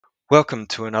Welcome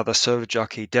to another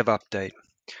ServerJockey Dev Update.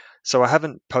 So I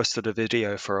haven't posted a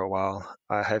video for a while.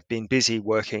 I have been busy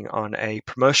working on a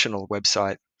promotional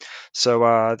website.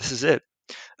 So this is it.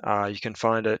 You can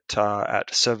find it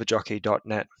at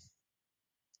serverjockey.net.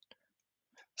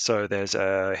 So there's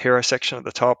a hero section at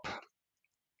the top,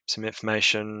 some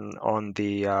information on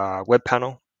the web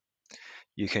panel.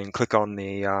 You can click on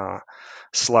the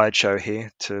slideshow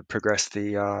here to progress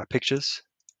the pictures.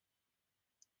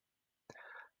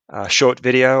 A short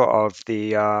video of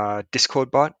the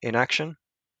Discord bot in action.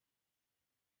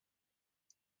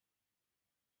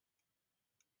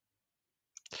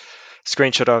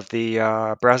 Screenshot of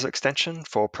the browser extension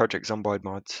for Project Zomboid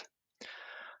mods.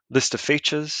 List of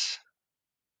features,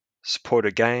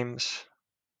 supported games,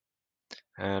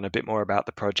 and a bit more about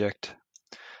the project.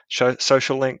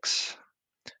 Social links,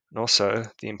 and also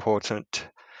the important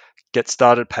Get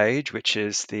Started page, which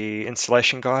is the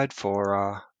installation guide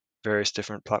for various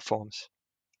different platforms.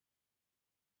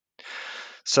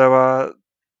 So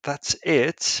that's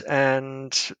it,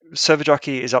 and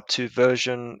ServerJockey is up to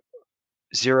version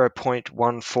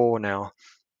 0.14 now.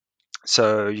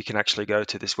 So you can actually go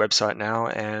to this website now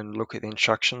and look at the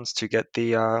instructions to get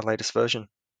the latest version.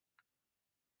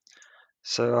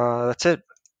 So that's it.